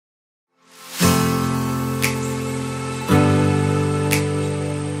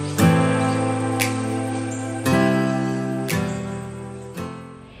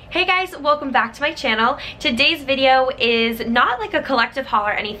Hey guys, welcome back to my channel. Today's video is not like a collective haul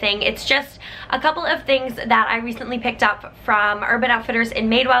or anything. It's just a couple of things that I recently picked up from Urban Outfitters in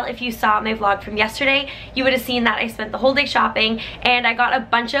Madewell. If you saw my vlog from yesterday, you would have seen that I spent the whole day shopping and I got a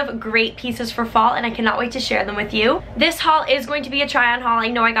bunch of great pieces for fall and I cannot wait to share them with you. This haul is going to be a try on haul. I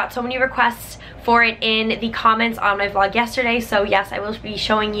know I got so many requests for it in the comments on my vlog yesterday, so yes, I will be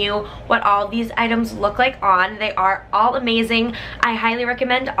showing you what all these items look like on. They are all amazing. I highly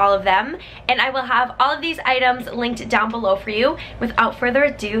recommend all of them, and I will have all of these items linked down below for you. Without further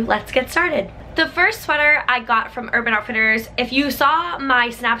ado, let's get started. The first sweater I got from Urban Outfitters, if you saw my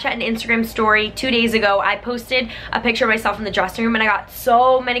Snapchat and Instagram story 2 days ago, I posted a picture of myself in the dressing room and I got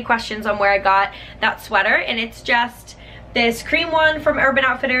so many questions on where I got that sweater, and it's just this cream one from Urban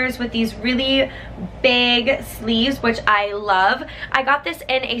Outfitters with these really big sleeves, which I love. I got this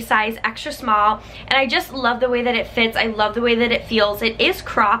in a size extra small and I just love the way that it fits. I love the way that it feels. It is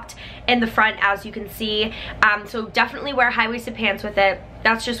cropped in the front, as you can see, so definitely wear high-waisted pants with it.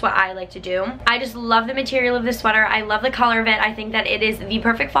 That's just what I like to do. I just love the material of this sweater. I love the color of it. I think that it is the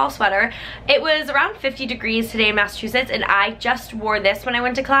perfect fall sweater. It was around 50 degrees today in Massachusetts and I just wore this when I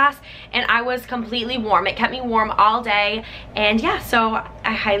went to class and I was completely warm. It kept me warm all day, and yeah, so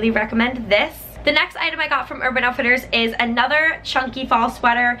I highly recommend this. The next item I got from Urban Outfitters is another chunky fall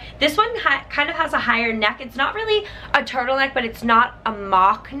sweater. This one kind of has a higher neck. It's not really a turtleneck, but it's not a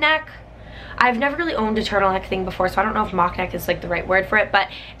mock neck. I've never really owned a turtleneck thing before, so I don't know if mock neck is like the right word for it, but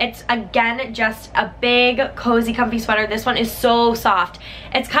it's again just a big, cozy, comfy sweater. This one is so soft.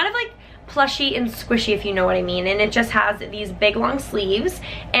 It's kind of like plushy and squishy, if you know what I mean, and it just has these big long sleeves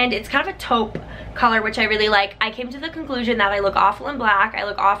and it's kind of a taupe color, which I really like. I came to the conclusion that I look awful in black, I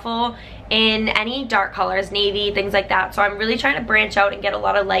look awful in any dark colors, navy, things like that, so I'm really trying to branch out and get a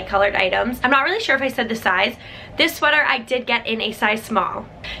lot of light colored items. I'm not really sure if I said the size. This sweater I did get in a size small,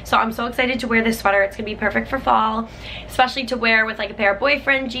 so I'm so excited to wear this sweater. It's gonna be perfect for fall, especially to wear with like a pair of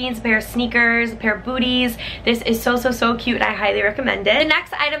boyfriend jeans, a pair of sneakers, a pair of booties. This is so cute and I highly recommend it. The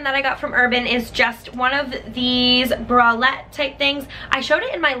next item that I got from Urban is just one of these bralette type things. I showed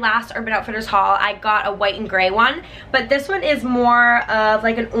it in my last Urban Outfitters haul. I got a white and gray one, but this one is more of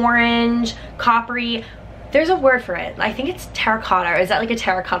like an orange, coppery, there's a word for it. I think it's terracotta. Is that like a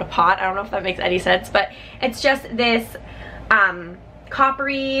terracotta pot? I don't know if that makes any sense, but it's just this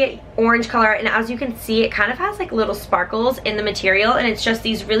coppery orange color, and as you can see, it kind of has like little sparkles in the material, and it's just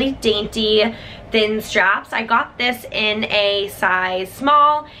these really dainty thin straps. I got this in a size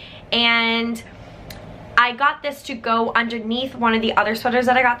small, and I got this to go underneath one of the other sweaters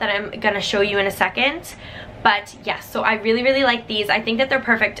that I got that I'm gonna show you in a second. But yes, so I really like these. I think that they're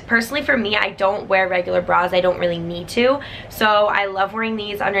perfect. Personally for me, I don't wear regular bras. I don't really need to. So I love wearing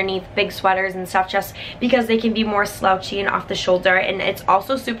these underneath big sweaters and stuff just because they can be more slouchy and off the shoulder, and it's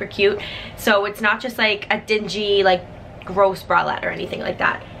also super cute. So it's not just like a dingy, like gross bralette or anything like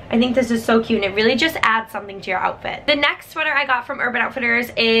that. I think this is so cute and it really just adds something to your outfit. The next sweater I got from Urban Outfitters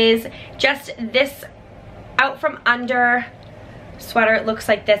is just this out from under sweater. It looks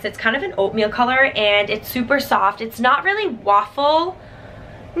like this. It's kind of an oatmeal color and it's super soft. It's not really waffle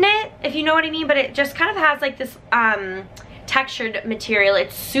knit, if you know what I mean, but it just kind of has like this textured material.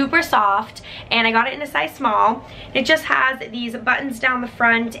 It's super soft and I got it in a size small. It just has these buttons down the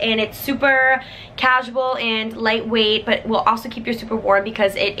front and it's super casual and lightweight, but will also keep you super warm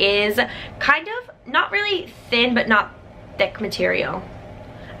because it is kind of not really thin but not thick material.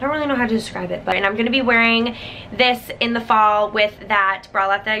 I don't really know how to describe it, but and I'm gonna be wearing this in the fall with that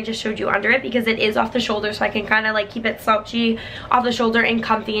bralette that I just showed you under it because it is off the shoulder, so I can kind of like keep it slouchy off the shoulder and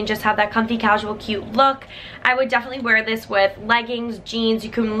comfy and just have that comfy, casual, cute look. I would definitely wear this with leggings, jeans.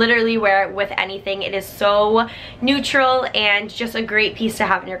 You can literally wear it with anything. It is so neutral and just a great piece to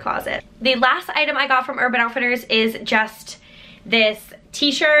have in your closet. The last item I got from Urban Outfitters is just this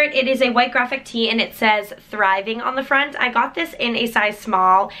t-shirt. It is a white graphic tee and it says thriving on the front. I got this in a size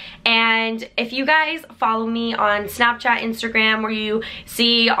small, and if you guys follow me on Snapchat, Instagram, where you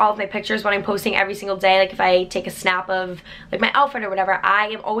see all of my pictures when I'm posting every single day, like if I take a snap of like my outfit or whatever, I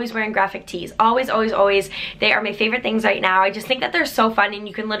am always wearing graphic tees. Always. They are my favorite things right now. I just think that they're so fun and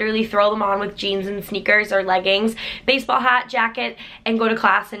you can literally throw them on with jeans and sneakers or leggings, baseball hat, jacket, and go to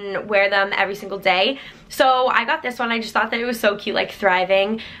class and wear them every single day. So I got this one. I just thought that it was so cute, like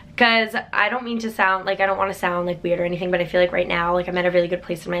thriving, because I don't mean to sound like, I don't want to sound like weird or anything, but I feel like right now, like I'm at a really good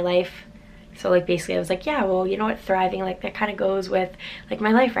place in my life. So like basically I was like, yeah, well, you know what, thriving, like that kind of goes with like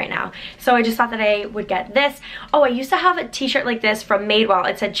my life right now. So I just thought that I would get this. Oh, I used to have a t-shirt like this from Madewell.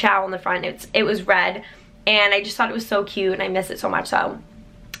 It said Chow on the front. It was red, and I just thought it was so cute and I miss it so much, so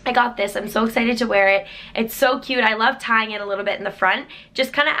I got this. I'm so excited to wear it. It's so cute. I love tying it a little bit in the front.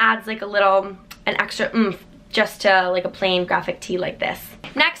 Just kind of adds like an extra oomph just to like a plain graphic tee like this.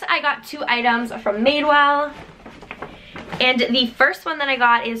 Next, I got 2 items from Madewell. And the first one that I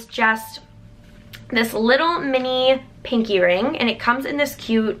got is just this little mini pinky ring. And it comes in this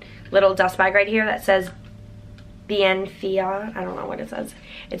cute little dust bag right here that says Bien Fia. I don't know what it says.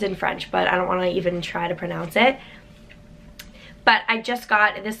 It's in French, but I don't want to even try to pronounce it. But I just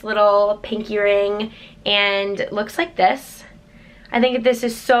got this little pinky ring and it looks like this. I think this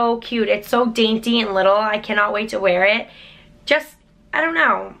is so cute. It's so dainty and little. I cannot wait to wear it. Just, I don't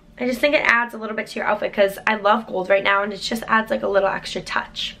know. I just think it adds a little bit to your outfit because I love gold right now and it just adds like a little extra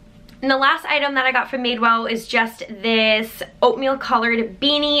touch. And the last item that I got from Madewell is just this oatmeal colored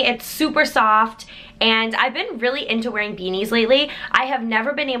beanie. It's super soft and I've been really into wearing beanies lately. I have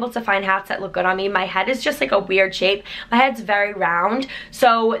never been able to find hats that look good on me. My head is just like a weird shape. My head's very round,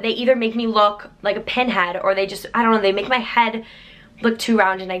 so they either make me look like a pinhead or they just, I don't know, they make my head look too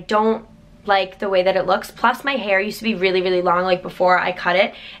round and I don't like the way that it looks. Plus my hair used to be really, really long like before I cut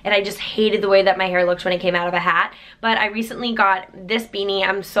it and I just hated the way that my hair looked when it came out of a hat. But I recently got this beanie.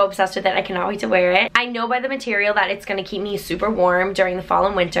 I'm so obsessed with it. I cannot wait to wear it. I know by the material that it's going to keep me super warm during the fall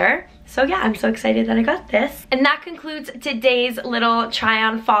and winter. So yeah, I'm so excited that I got this. And that concludes today's little try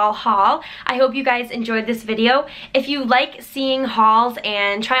on fall haul. I hope you guys enjoyed this video. If you like seeing hauls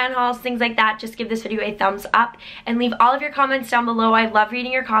and try on hauls, things like that, just give this video a thumbs up and leave all of your comments down below. I love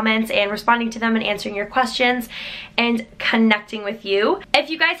reading your comments and responding to them and answering your questions and connecting with you. If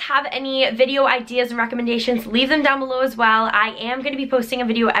you guys have any video ideas and recommendations, leave them down below as well. I am going to be posting a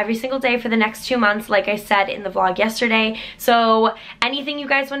video every single day for the next 2 months, like I said in the vlog yesterday. So anything you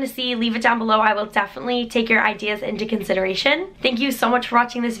guys want to see, leave it down below. I will definitely take your ideas into consideration. Thank you so much for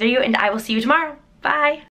watching this video and I will see you tomorrow. Bye!